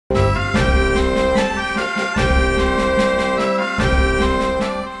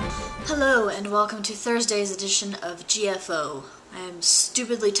welcome to Thursday's edition of GFO. I am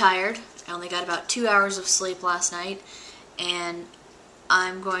stupidly tired. I only got about 2 hours of sleep last night, and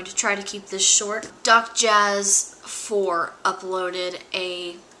I'm going to try to keep this short. Doc Jazz 4 uploaded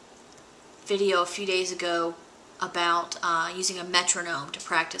a video a few days ago about using a metronome to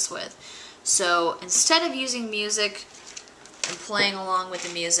practice with. So instead of using music and playing along with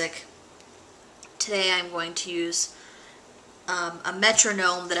the music, today I'm going to use a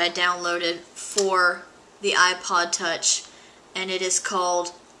metronome that I downloaded for the iPod Touch, and it is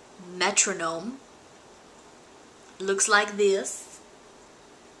called Metronome. It looks like this.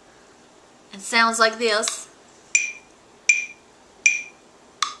 It sounds like this.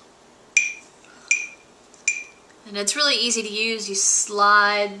 And it's really easy to use. You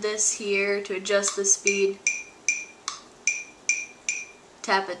slide this here to adjust the speed.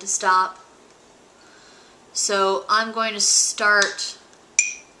 Tap it to stop. So I'm going to start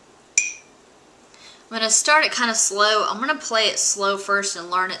it kind of slow. I'm going to play it slow first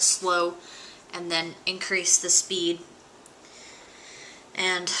and learn it slow, and then increase the speed.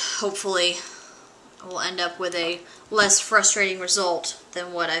 And hopefully we'll end up with a less frustrating result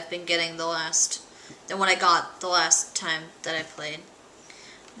than what I've been getting than what I got the last time that I played.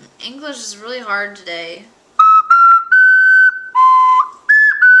 English is really hard today.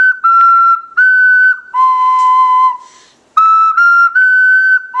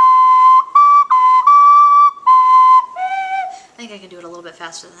 I think I can do it a little bit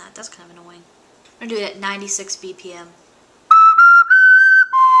faster than that. That's kind of annoying. I'm going to do it at 96 BPM.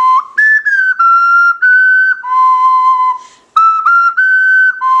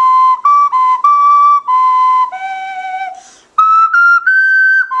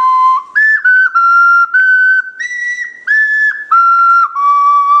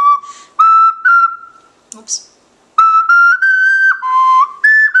 Oops.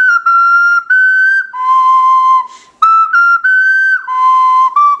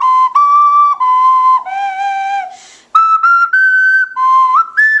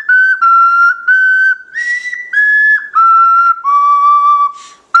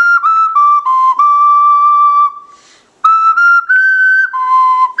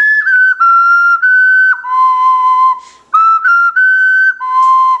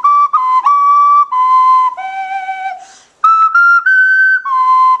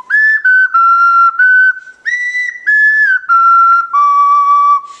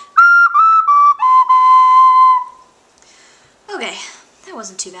 Okay, that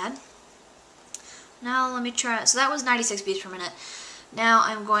wasn't too bad. Now let me try, so that was 96 beats per minute. Now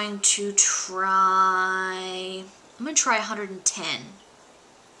I'm going to try 110.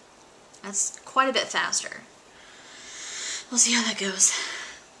 That's quite a bit faster. We'll see how that goes.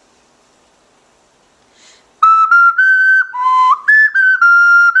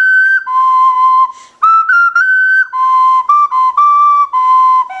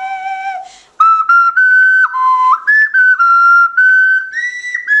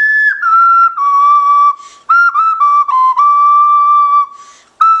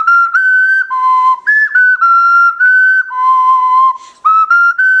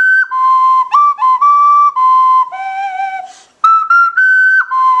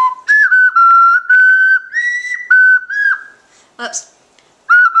 Whoops.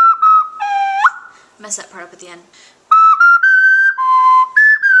 Messed that part up at the end.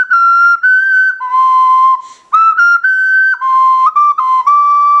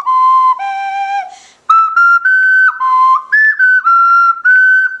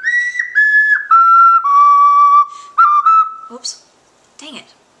 Whoops. Dang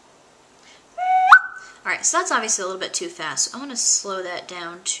it. Alright, so that's obviously a little bit too fast. I'm going to slow that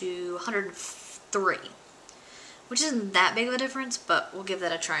down to 103. Which isn't that big of a difference, but we'll give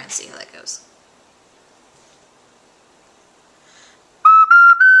that a try and see how that goes.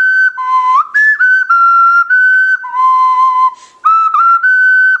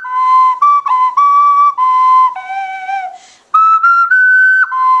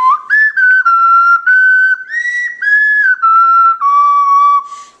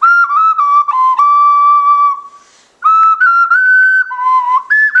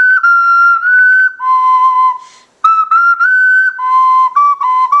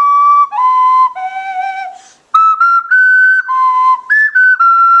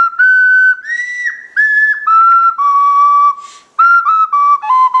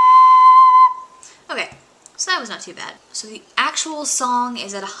 So that was not too bad. So the actual song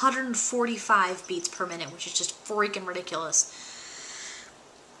is at 145 beats per minute, which is just freaking ridiculous.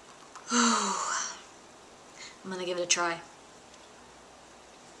 I'm gonna give it a try.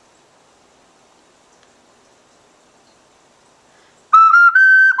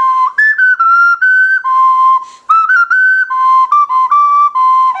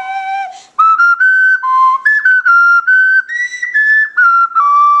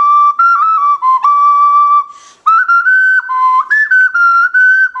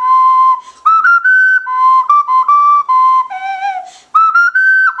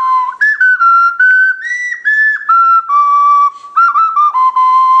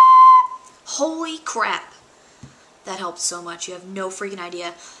 Holy crap. That helped so much. You have no freaking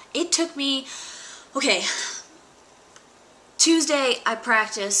idea. It took me, okay, Tuesday I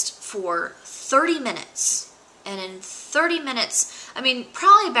practiced for 30 minutes. And in 30 minutes, I mean,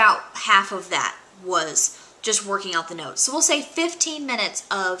 probably about half of that was just working out the notes. So we'll say 15 minutes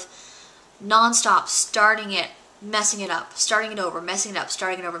of nonstop starting it, messing it up, starting it over, messing it up,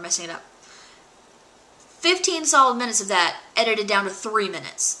 starting it over, messing it up. 15 solid minutes of that edited down to 3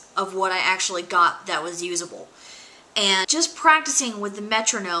 minutes of what I actually got that was usable. And just practicing with the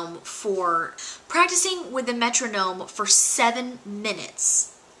metronome for 7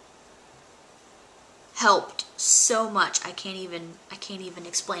 minutes helped so much. I can't even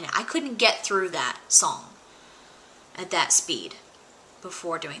explain it. I couldn't get through that song at that speed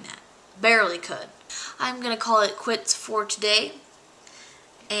before doing that. Barely could. I'm gonna call it quits for today.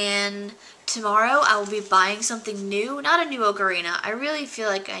 And tomorrow I will be buying something new. Not a new ocarina. I really feel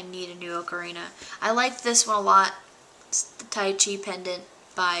like I need a new ocarina. I like this one a lot. It's the Tai Chi pendant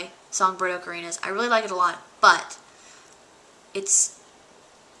by Songbird Ocarinas. I really like it a lot, but it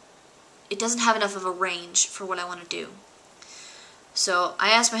doesn't have enough of a range for what I want to do. So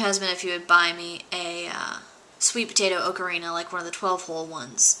I asked my husband if he would buy me a sweet potato ocarina, like one of the 12-hole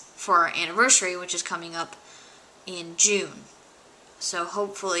ones, for our anniversary, which is coming up in June. So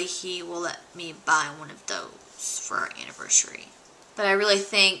hopefully he will let me buy one of those for our anniversary. But I really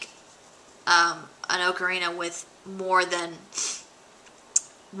think an ocarina with more than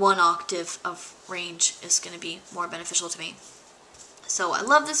 1 octave of range is going to be more beneficial to me. So I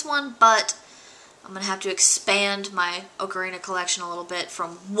love this one, but I'm going to have to expand my ocarina collection a little bit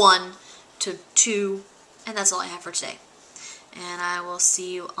from 1 to 2, and that's all I have for today. And I will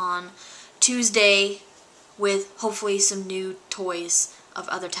see you on Tuesday with hopefully some new toys of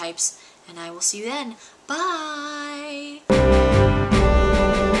other types, and I will see you then. Bye!